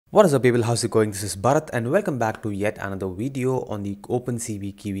What is up people, how's it going? This is Bharat and welcome back to yet another video on the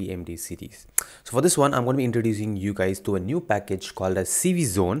OpenCV KivyMD series. So for this one, I'm going to be introducing you guys to a new package called as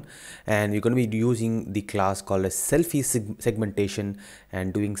CVZone, and we're going to be using the class called as selfie segmentation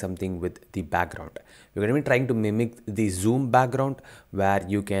and doing something with the background. We're going to be trying to mimic the Zoom background where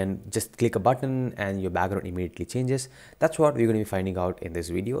you can just click a button and your background immediately changes. That's what we're going to be finding out in this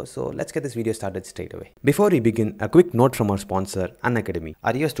video. So let's get this video started straight away. Before we begin, a quick note from our sponsor, Unacademy.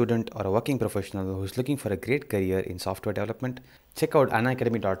 Are you a student or a working professional who's looking for a great career in software development? Check out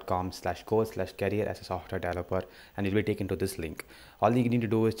unacademy.com/course/career as a software developer and you'll be taken to this link. All you need to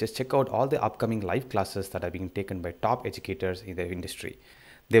do is just check out all the upcoming live classes that are being taken by top educators in their industry.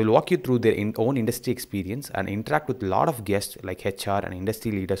 They will walk you through their own industry experience and interact with a lot of guests like HR and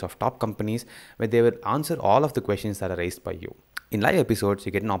industry leaders of top companies, where they will answer all of the questions that are raised by you. In live episodes,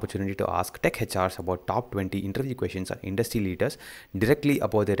 you get an opportunity to ask tech HRs about top 20 interview questions and industry leaders directly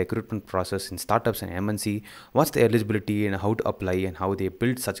about their recruitment process in startups and MNC, what's the eligibility and how to apply and how they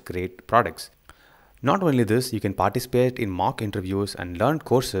build such great products. Not only this, you can participate in mock interviews and learn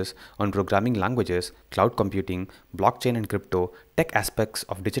courses on programming languages, cloud computing, blockchain and crypto, tech aspects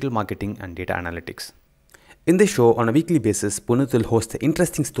of digital marketing and data analytics. In this show, on a weekly basis, Punit will host an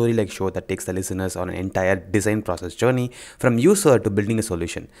interesting story-like show that takes the listeners on an entire design process journey from user to building a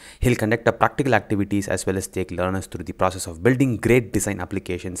solution. He'll conduct practical activities as well as take learners through the process of building great design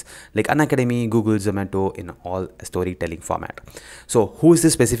applications like Unacademy, Google, Zomato in all storytelling format. So who is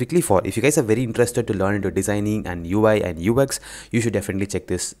this specifically for? If you guys are very interested to learn into designing and UI and UX, you should definitely check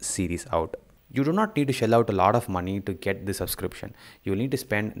this series out. You do not need to shell out a lot of money to get the subscription. You will need to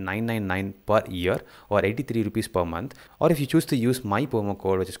spend $999 per year or 83 rupees per month. Or if you choose to use my promo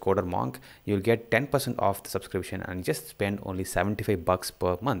code, which is CoderMonk, you will get 10% off the subscription and just spend only 75 bucks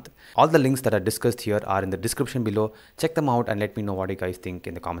per month. All the links that are discussed here are in the description below. Check them out and let me know what you guys think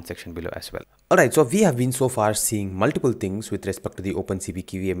in the comment section below as well. Alright, so we have been so far seeing multiple things with respect to the OpenCV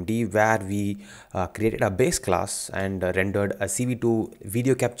KivyMD, where we created a base class and rendered a CV2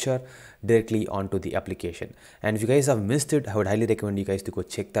 video capture directly onto the application. And if you guys have missed it, I would highly recommend you guys to go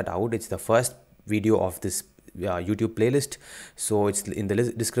check that out. It's the first video of this YouTube playlist, so it's in the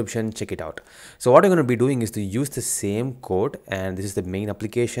description. Check it out. So what I'm going to be doing is to use the same code, and this is the main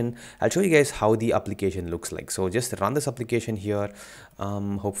application. I'll show you guys how the application looks like. So just run this application here.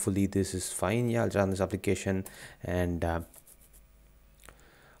 Hopefully this is fine. Yeah, I'll run this application and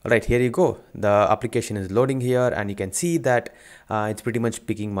alright, here you go. The application is loading here and you can see that it's pretty much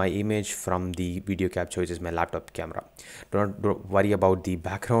picking my image from the video capture, which is my laptop camera. Don't worry about the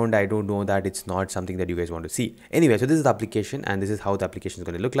background. I don't know that it's not something that you guys want to see. Anyway, so this is the application and this is how the application is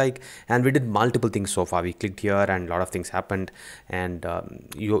going to look like. And we did multiple things so far. We clicked here and a lot of things happened, and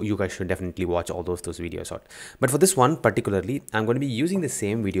you guys should definitely watch all those videos out. But for this one particularly, I'm going to be using the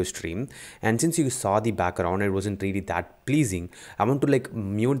same video stream, and since you saw the background, it wasn't really that pleasing. I want to like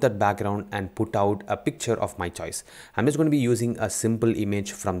mute that background and put out a picture of my choice. I'm just going to be using a simple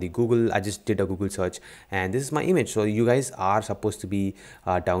image from the Google. I just did a Google search and this is my image. So you guys are supposed to be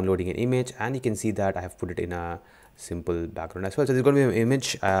downloading an image, and you can see that I have put it in a simple background as well. So this is going to be an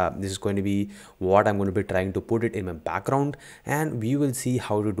image. This is going to be what I'm going to be trying to put it in my background, and we will see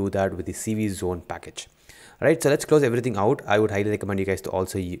how to do that with the CVZone package. Right, so let's close everything out. I would highly recommend you guys to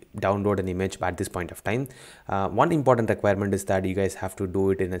also download an image at this point of time. One important requirement is that you guys have to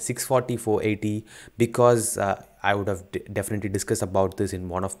do it in a 640x480, because I would have definitely discussed about this in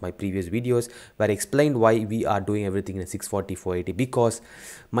one of my previous videos where I explained why we are doing everything in a 640x480, because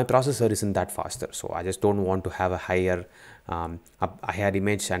my processor isn't that faster. So I just don't want to have a higher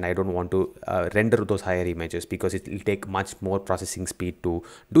image, and I don't want to render those higher images because it will take much more processing speed to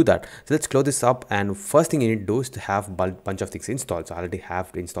do that. So let's close this up, and first thing you need to do is to have a bunch of things installed. So I already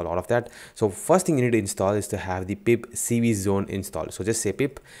have to install all of that. So first thing you need to install is to have the pip CVZone installed. So just say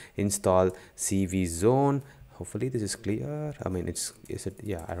pip install CVZone. Hopefully this is clear. I mean, is it?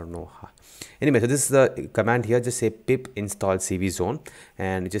 Yeah, I don't know. Anyway, so this is the command here. Just say pip install CVZone,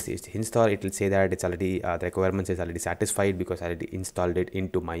 and just install. It will say that it's already the requirements is already satisfied because I already installed it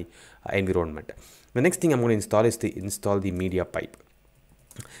into my environment. The next thing I'm going to install is to install the media pipe.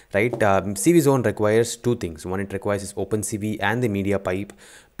 Right, CVZone requires two things. One, it requires is OpenCV and the media pipe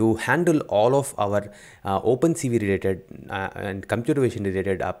to handle all of our OpenCV related and computer vision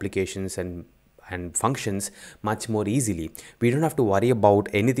related applications and functions much more easily. We don't have to worry about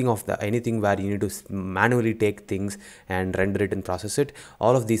anything where you need to manually take things and render it and process it.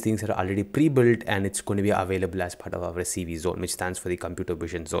 All of these things are already pre-built, and it's going to be available as part of our CVZone, which stands for the computer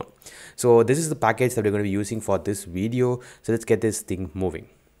vision zone. So this is the package that we're going to be using for this video. So let's get this thing moving.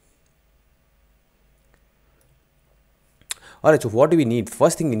 All right, so what do we need?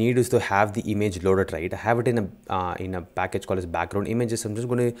 First thing we need is to have the image loaded, right? I have it in a package called as background images. I'm just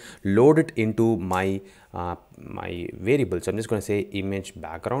going to load it into my my variable. So I'm just going to say image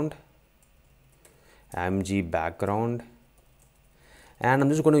background, mg background, and I'm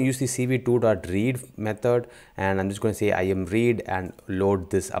just going to use the cv2.read method, and I'm just going to say imread and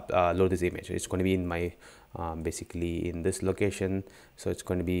load this up, load this image. It's going to be in my basically in this location. So it's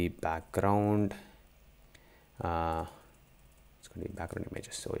going to be background. It's going to be background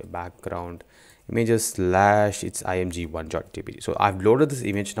images. So your background images slash it's img1.jpg. So I've loaded this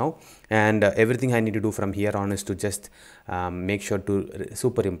image now, and everything I need to do from here on is to just make sure to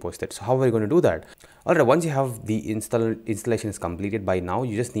superimpose that. So how are we going to do that? All right, once you have the installation is completed by now,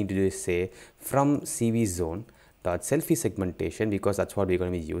 you just need to just say from CVZone selfie segmentation, because that's what we're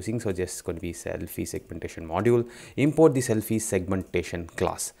going to be using. So just going to be selfie segmentation module, import the selfie segmentation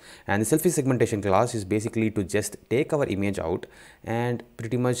class, and the selfie segmentation class is basically to just take our image out and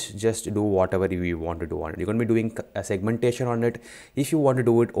pretty much just do whatever we want to do on it. You're going to be doing a segmentation on it. If you want to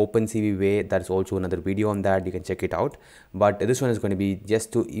do it OpenCV way, that's also another video on that, you can check it out. But this one is going to be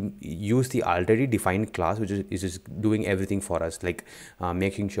just to use the already defined class, which is just doing everything for us, like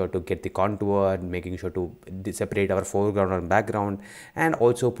making sure to get the contour, making sure to separate our foreground and background, and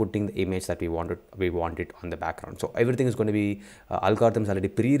also putting the image that we want it on the background. So everything is going to be algorithms already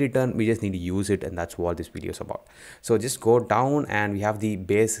pre-written. We just need to use it, and that's what this video is about. So just go down, and we have the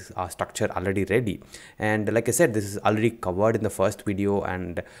base structure already ready. And like I said, this is already covered in the first video,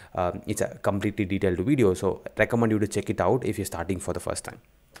 and it's a completely detailed video. So recommend you to check it out if you're starting for the first time.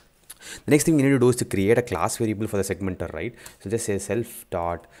 The next thing we need to do is to create a class variable for the segmenter, right? So just say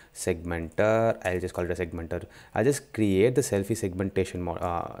self.segmenter. I'll just call it a segmenter. I'll just create the selfie segmentation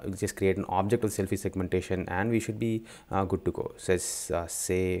just create an object of selfie segmentation, and we should be good to go. So let's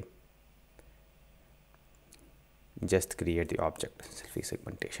say just create the object selfie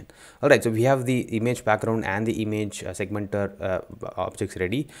segmentation. All right, so we have the image background and the image segmenter objects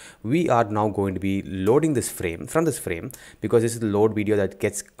ready. We are now going to be loading this frame from this frame, because this is the load video that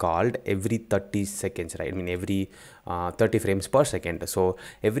gets called every 30 seconds, right? I mean every 30 frames per second. So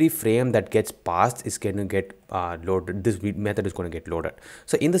every frame that gets passed is going to get loaded. This method is going to get loaded.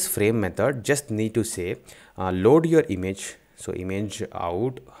 So in this frame method, just need to say load your image. So image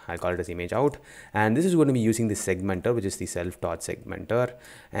out, I'll call it as image out, and this is going to be using the segmenter, which is the self.segmenter,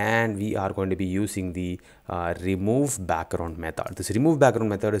 and we are going to be using the remove background method. This remove background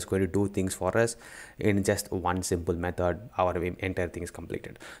method is going to do things for us in just one simple method. Our entire thing is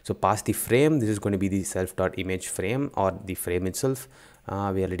completed. So pass the frame. This is going to be the self.image frame, or the frame itself.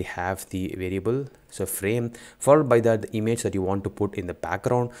 We already have the variable, so frame, followed by that the image that you want to put in the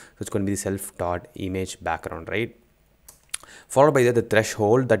background. So it's going to be the self.image background, right? Followed by that the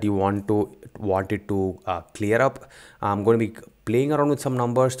threshold that you want it to clear up. I'm going to be playing around with some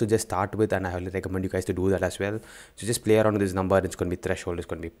numbers to just start with, and I highly recommend you guys to do that as well. So just play around with this number. It's going to be threshold is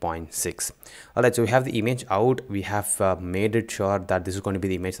going to be 0.6. All right, so we have the image out. We have made it sure that this is going to be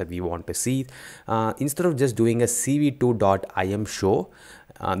the image that we want to see. Instead of just doing a cv2.imshow,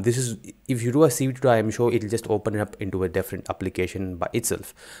 this is, if you do a cv2.imshow, it will just open it up into a different application by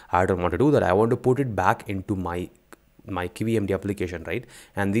itself. I don't want to do that. I want to put it back into my KivyMD application, right?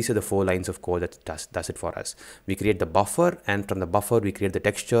 And these are the 4 lines of code that does it for us. We create the buffer, and from the buffer we create the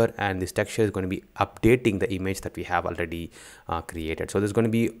texture, and this texture is going to be updating the image that we have already created. So there's going to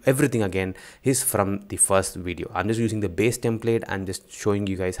be everything again is from the first video. I'm just using the base template and just showing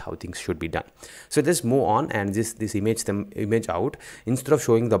you guys how things should be done. So just move on, and this image out, instead of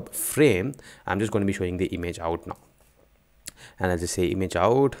showing the frame, I'm just going to be showing the image out now. And I'll just say image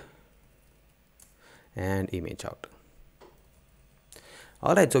out and image out.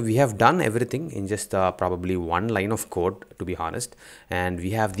 All right, so we have done everything in just probably 1 line of code, to be honest, and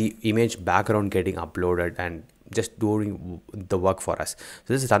we have the image background getting uploaded and just doing the work for us.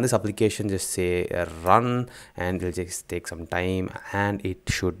 So just run this application, just say run, and it'll just take some time, and it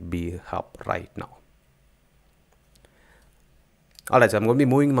should be up right now. All right, so I'm going to be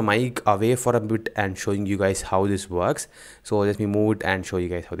moving my mic away for a bit and showing you guys how this works. So let me move it and show you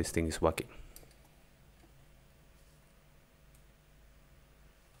guys how this thing is working.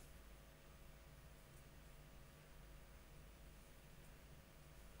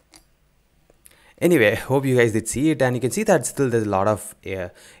 Anyway, hope you guys did see it, and you can see that still there's a lot of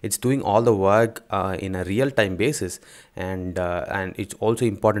it's doing all the work in a real-time basis, and it's also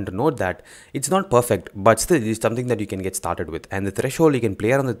important to note that it's not perfect, but still it's something that you can get started with. And the threshold, you can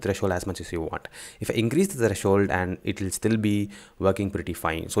play around the threshold as much as you want. If I increase the threshold, and it will still be working pretty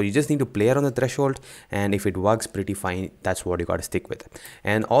fine. So you just need to play around the threshold, and if it works pretty fine, that's what you got to stick with.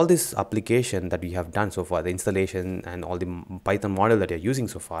 And all this application that we have done so far, the installation and all the Python model that you're using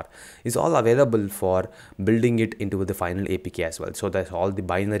so far, is all available for building it into the final APK as well. So there's all the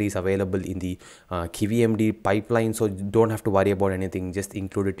binaries available in the KivyMD pipeline, so you don't have to worry about anything. Just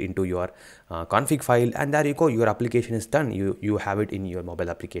include it into your config file, and there you go, your application is done. You have it in your mobile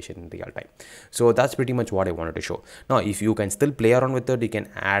application in real time. So that's pretty much what I wanted to show. Now if you can still play around with it, you can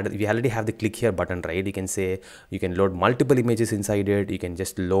add, we already have the click here button, right? You can say you can load multiple images inside it. You can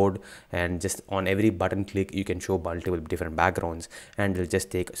just load, and just on every button click you can show multiple different backgrounds, and it'll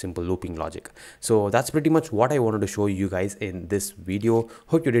just take simple looping logic. So that's pretty much what I wanted to show you guys in this video.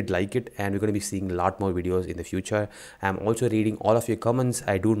 Hope you did like it, and we're going to be seeing a lot more videos in the future. I'm also reading all of your comments.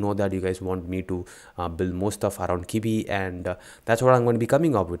 I do know that you guys want me to build more stuff around Kivy, and that's what I'm going to be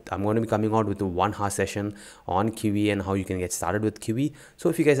coming up with. I'm going to be coming out with a 1-hour session on Kivy and how you can get started with Kivy. So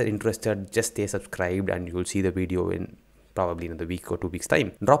if you guys are interested, just stay subscribed, and you'll see the video in probably in a week or 2 weeks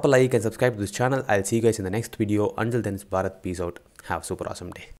time. Drop a like and subscribe to this channel. I'll see you guys in the next video. Until then, it's Bharat. Peace out. Have a super awesome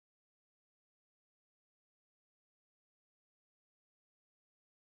day.